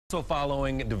Also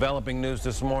following developing news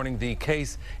this morning, the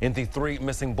case into 3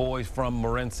 missing boys from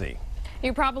Morenci.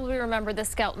 You probably remember the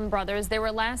Skelton brothers. They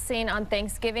were last seen on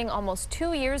Thanksgiving almost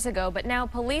 2 years ago, but now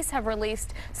police have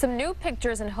released some new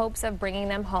pictures in hopes of bringing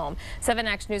them home. 7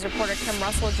 Action News reporter Kim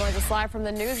Russell joins us live from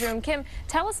the newsroom. Kim,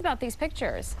 tell us about these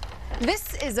pictures.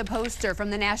 This is a poster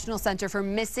from the National Center for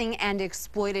Missing and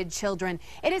Exploited Children.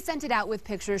 It is sent out with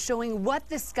pictures showing what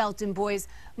the Skelton boys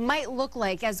might look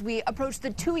like as we approach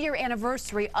the 2-year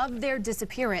anniversary of their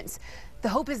disappearance. The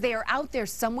hope is they are out there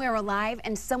somewhere alive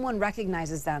and someone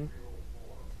recognizes them.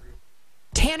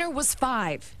 Tanner was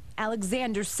 5,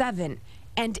 Alexander 7,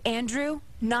 and Andrew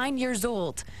 9 years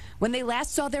old when they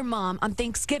last saw their mom on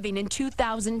Thanksgiving in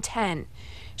 2010.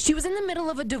 She was in the middle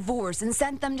of a divorce and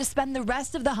sent them to spend the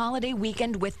rest of the holiday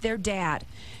weekend with their dad.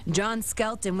 John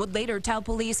Skelton would later tell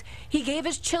police he gave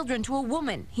his children to a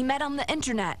woman he met on the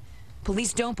internet.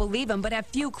 Police don't believe him, but have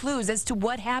few clues as to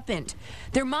what happened.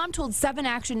 Their mom told 7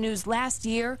 Action News last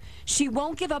year she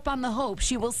won't give up on the hope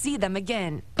she will see them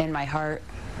again. In my heart,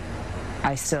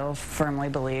 I still firmly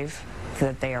believe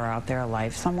that they are out there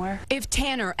alive somewhere. If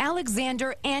Tanner,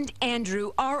 Alexander, and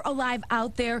Andrew are alive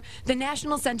out there, the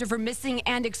National Center for Missing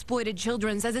and Exploited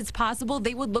Children says it's possible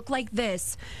they would look like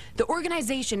this. The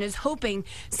organization is hoping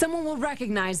someone will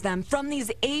recognize them from these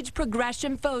age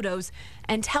progression photos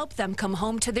and help them come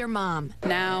home to their mom.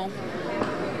 Now,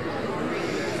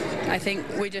 I think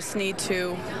we just need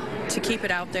to keep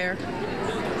it out there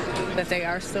that they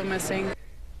are still missing.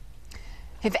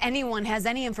 If anyone has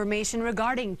any information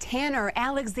regarding Tanner,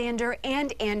 Alexander,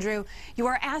 and Andrew, you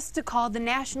are asked to call the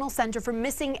National Center for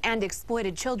Missing and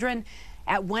Exploited Children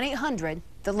at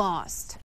 1-800-THE-LOST.